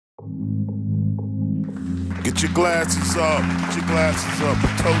Put your glasses up. Put your glasses up. A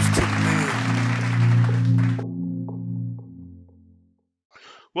toast to the men.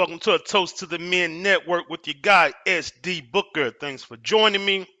 Welcome to A Toast to the Men Network with your guy, S.D. Booker. Thanks for joining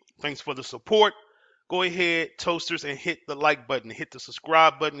me. Thanks for the support. Go ahead, toasters, and hit the like button. Hit the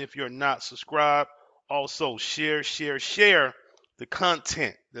subscribe button if you're not subscribed. Also, share the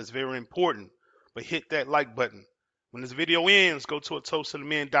content. That's very important. But hit that like button. When this video ends, go to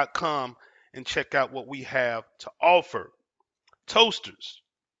atoasttothemen.com and check out what we have to offer. Toasters,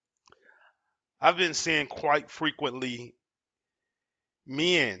 I've been seeing quite frequently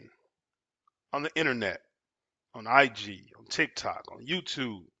men on the internet, on IG, on TikTok, on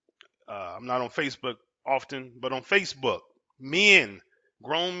YouTube. I'm not on Facebook often, but on Facebook, men,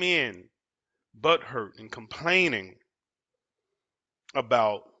 grown men, butthurt and complaining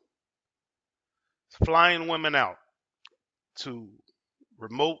about flying women out to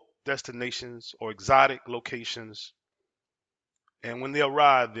remote destinations or exotic locations. And when they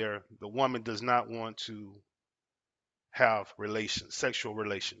arrive there, the woman does not want to have relations, sexual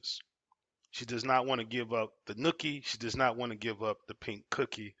relations. She does not want to give up the nookie. She does not want to give up the pink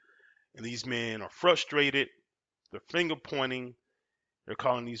cookie. And these men are frustrated. They're finger pointing. They're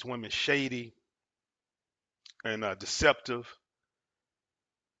calling these women shady and deceptive.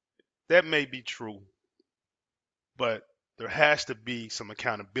 That may be true, but there has to be some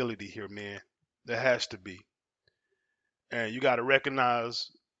accountability here, man. There has to be. And you got to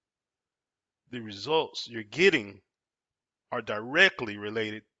recognize the results you're getting are directly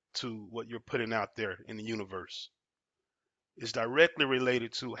related to what you're putting out there in the universe. It's directly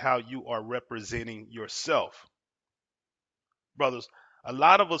related to how you are representing yourself. Brothers, a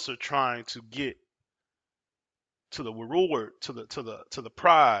lot of us are trying to get to the reward, to the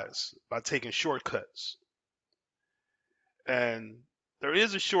prize by taking shortcuts. And there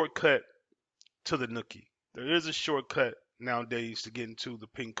is a shortcut to the nookie. There is a shortcut nowadays to get into the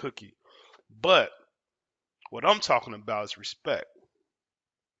pink cookie. But what I'm talking about is respect.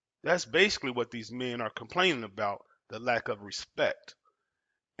 That's basically what these men are complaining about, the lack of respect.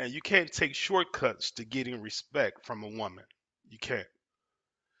 And you can't take shortcuts to getting respect from a woman. You can't.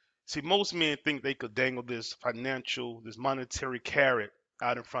 See, most men think they could dangle this monetary carrot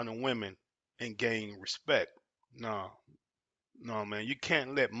out in front of women and gain respect. No, no, man. You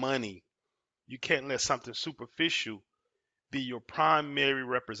can't let money, you can't let something superficial be your primary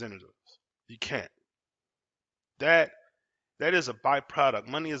representative. You can't. That that is a byproduct.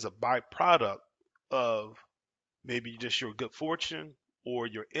 Money is a byproduct of maybe just your good fortune or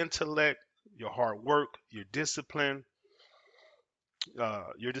your intellect, your hard work, your discipline,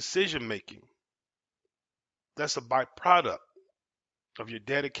 your decision making. That's a byproduct of your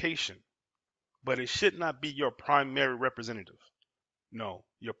dedication, but it should not be your primary representative. No,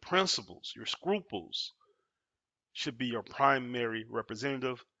 your principles, your scruples should be your primary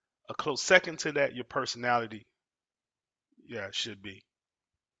representative. A close second to that, your personality. Yeah, it should be.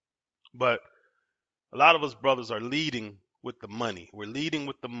 But a lot of us brothers are leading with the money. We're leading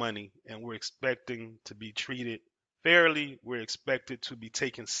with the money and we're expecting to be treated fairly. We're expected to be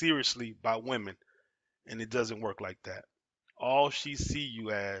taken seriously by women. And it doesn't work like that. All she see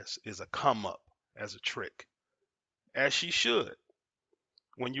you as is a come up, as a trick. As she should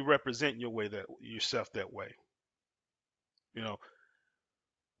when you represent yourself that way. You know,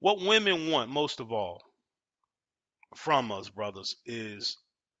 what women want most of all from us, brothers, is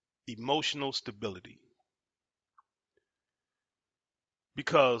emotional stability.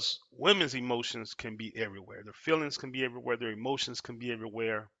 Because women's emotions can be everywhere. Their feelings can be everywhere. Their emotions can be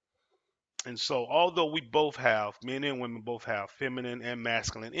everywhere. And so, although we both have, men and women both have feminine and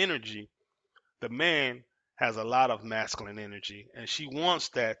masculine energy, the man has a lot of masculine energy, and she wants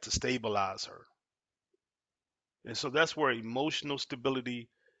that to stabilize her. And so that's where emotional stability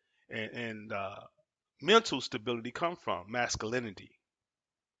and mental stability come from, masculinity.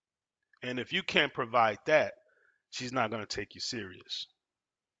 And if you can't provide that, she's not going to take you serious,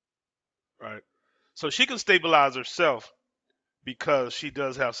 right? So she can stabilize herself because she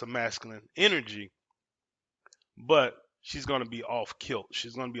does have some masculine energy, but she's going to be off kilt.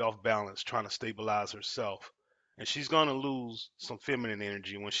 She's going to be off balance trying to stabilize herself. And she's going to lose some feminine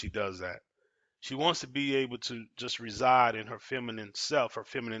energy when she does that. She wants to be able to just reside in her feminine self, her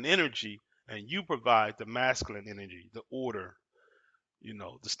feminine energy, and you provide the masculine energy, the order,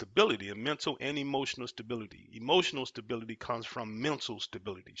 the stability, the mental and emotional stability. Emotional stability comes from mental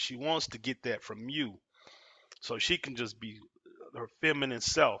stability. She wants to get that from you so she can just be her feminine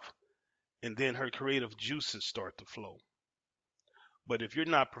self and then her creative juices start to flow. But if you're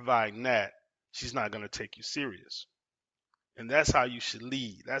not providing that, she's not going to take you serious. And that's how you should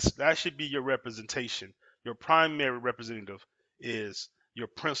lead. That should be your representation. Your primary representative is your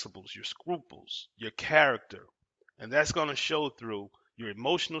principles, your scruples, your character. And that's going to show through your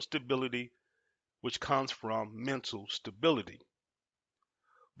emotional stability, which comes from mental stability.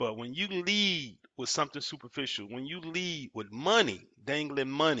 But when you lead with something superficial, when you lead with money,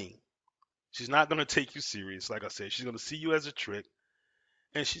 dangling money, she's not going to take you serious. Like I said, she's going to see you as a trick,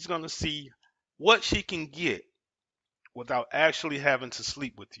 and she's going to see what she can get without actually having to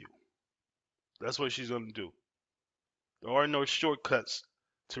sleep with you. That's what she's going to do. There are no shortcuts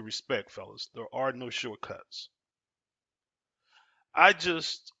to respect, fellas. There are no shortcuts. I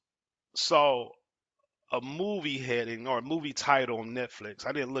just saw a movie heading or a movie title on Netflix.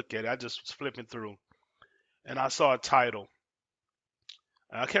 I didn't look at it. I just was flipping through and I saw a title.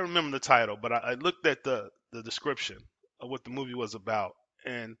 I can't remember the title, but I looked at the description of what the movie was about.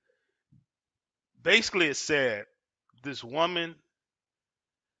 And basically it said this woman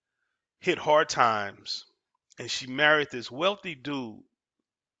hit hard times and she married this wealthy dude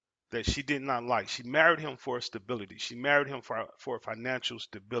that she did not like. She married him for stability. She married him for financial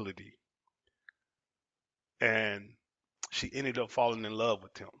stability. And she ended up falling in love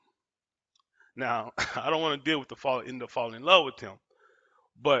with him. Now, I don't want to deal with end up falling in love with him,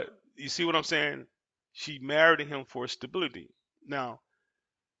 but you see what I'm saying? She married him for stability. Now,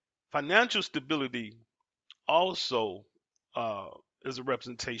 financial stability also uh, is a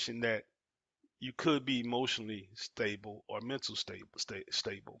representation that you could be emotionally stable or mental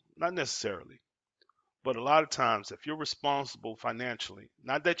stable. Not necessarily, but a lot of times, if you're responsible financially,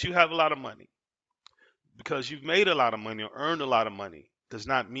 not that you have a lot of money, because you've made a lot of money or earned a lot of money, does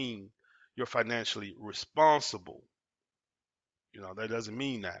not mean you're financially responsible. That doesn't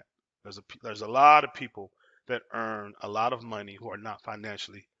mean that. There's a lot of people that earn a lot of money who are not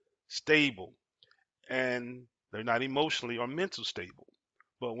financially stable, and they're not emotionally or mental stable.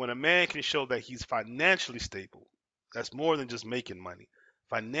 But when a man can show that he's financially stable, that's more than just making money.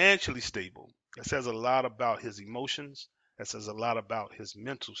 Financially stable, that says a lot about his emotions. That says a lot about his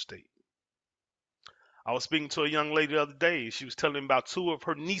mental state. I was speaking to a young lady the other day. She was telling me about two of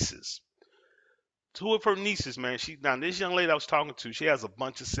her nieces. Two of her nieces, man. Now this young lady I was talking to, she has a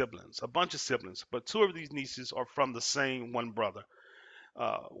bunch of siblings. But two of these nieces are from the same one brother.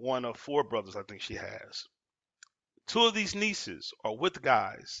 One of four brothers, I think she has. Two of these nieces are with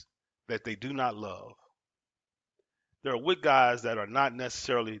guys that they do not love. They're with guys that are not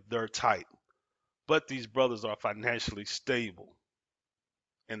necessarily their type, but these brothers are financially stable,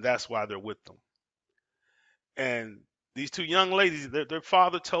 and that's why they're with them. And these two young ladies, their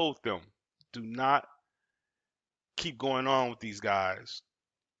father told them, do not keep going on with these guys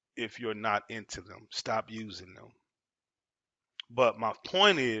if you're not into them. Stop using them. But my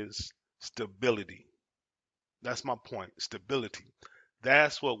point is stability. That's my point. Stability.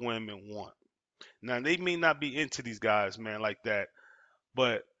 That's what women want. Now they may not be into these guys, man, like that,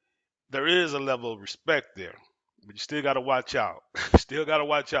 but there is a level of respect there. But you still gotta watch out. Still gotta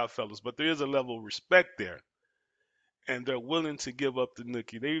watch out, fellas. But there is a level of respect there. And they're willing to give up the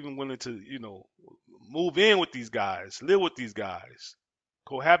nookie. They're even willing to, move in with these guys, live with these guys,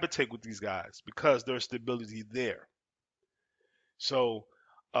 cohabitate with these guys because there's stability there. So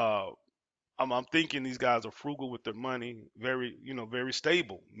uh, I'm thinking these guys are frugal with their money, very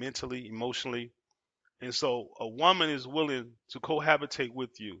stable mentally, emotionally. And so a woman is willing to cohabitate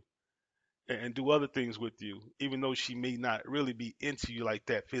with you and do other things with you, even though she may not really be into you like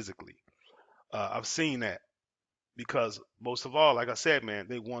that physically. I've seen that because most of all, like I said, man,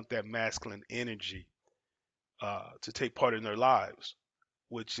 they want that masculine energy to take part in their lives,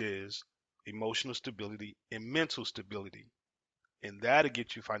 which is emotional stability and mental stability, and that'll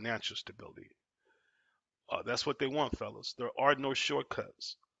get you financial stability. That's what they want, fellas. There are no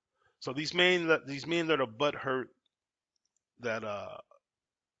shortcuts. So these men that are butthurt, that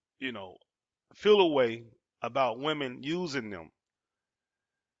you know feel a way about women using them.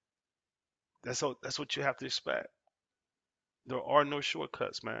 That's what you have to expect. There are no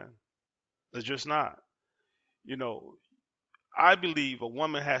shortcuts, man. There's just not. You know, I believe a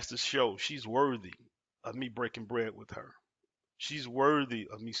woman has to show she's worthy of me breaking bread with her. She's worthy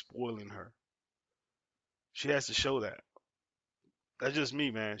of me spoiling her. She has to show that. That's just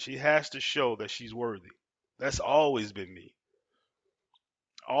me, man. She has to show that she's worthy. That's always been me.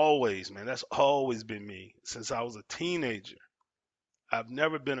 Always, man. That's always been me since I was a teenager. I've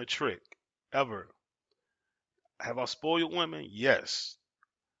never been a trick, ever. Have I spoiled women? Yes.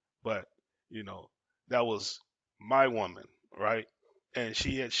 But, you know, that was my woman, right? And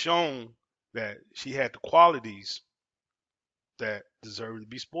she had shown that she had the qualities that deserve to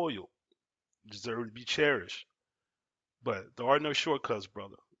be spoiled, deserve to be cherished. But there are no shortcuts,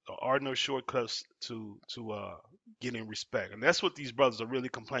 brother. There are no shortcuts to getting respect, and that's what these brothers are really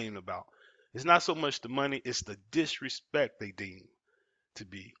complaining about. It's not so much the money; it's the disrespect they deem to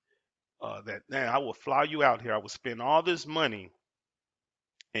be. That man, I will fly you out here. I will spend all this money,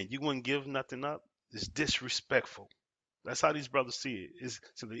 and you wouldn't give nothing up. It's disrespectful. That's how these brothers see it.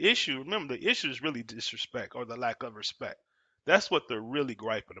 So the issue, remember, the issue is really disrespect or the lack of respect. That's what they're really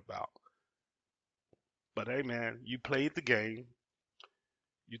griping about. But hey, man, you played the game.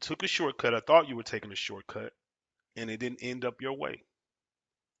 You took a shortcut. I thought you were taking a shortcut, and it didn't end up your way.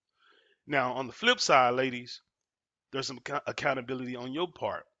 Now, on the flip side, ladies, there's some accountability on your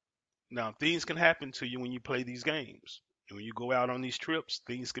part. Now, things can happen to you when you play these games. And when you go out on these trips,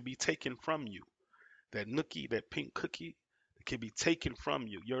 things can be taken from you. That nookie, that pink cookie, it can be taken from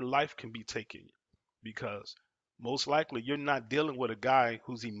you. Your life can be taken because most likely you're not dealing with a guy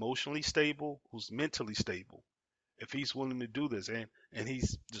who's emotionally stable, who's mentally stable. If he's willing to do this and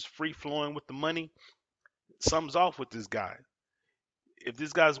he's just free flowing with the money, something's off with this guy. If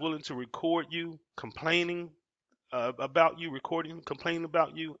this guy's willing to record you complaining about you, recording, complaining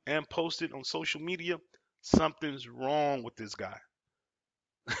about you, and post it on social media, something's wrong with this guy.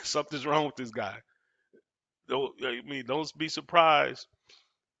 Something's wrong with this guy. I mean, don't be surprised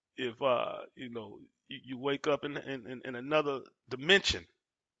if you wake up in another dimension.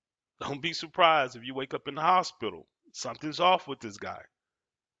 Don't be surprised if you wake up in the hospital. Something's off with this guy.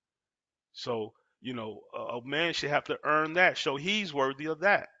 So a man should have to earn that, show he's worthy of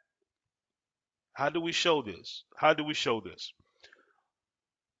that. How do we show this? How do we show this?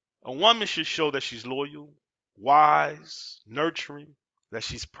 A woman should show that she's loyal, wise, nurturing, that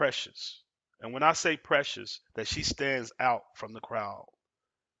she's precious. And when I say precious, that she stands out from the crowd.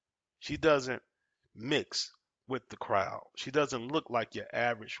 She doesn't mix with the crowd. She doesn't look like your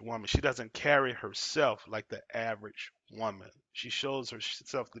average woman. She doesn't carry herself like the average woman. She shows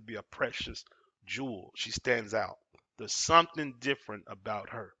herself to be a precious jewel. She stands out. There's something different about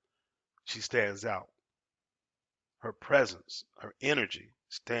her. She stands out. Her presence, her energy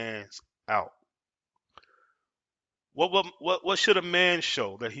stands out. What should a man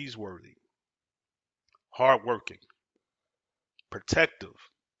show that he's worthy? Hardworking, protective,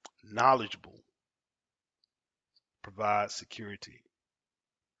 knowledgeable, provides security,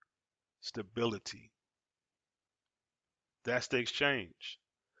 stability. That's the exchange.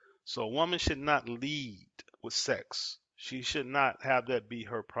 So a woman should not lead with sex. She should not have that be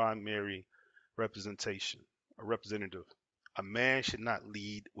her primary representation or representative. A man should not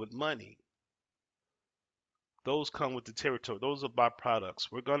lead with money. Those come with the territory. Those are byproducts.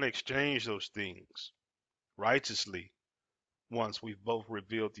 We're going to exchange those things righteously once we've both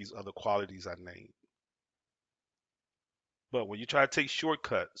revealed these other qualities I named. But when you try to take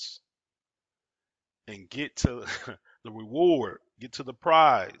shortcuts and get to the reward, get to the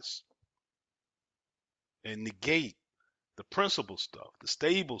prize, and negate the principal stuff, the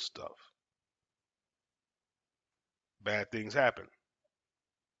stable stuff, bad things happen.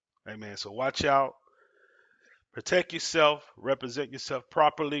 Amen. So watch out, protect yourself, represent yourself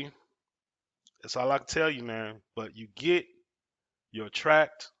properly. That's all I can tell you, man. But you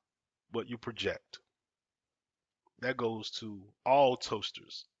attract what you project. That goes to all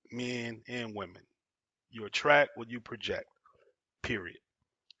toasters, men and women. You attract what you project, period.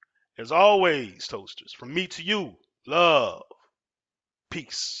 As always, toasters, from me to you, love,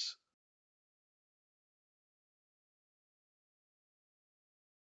 peace.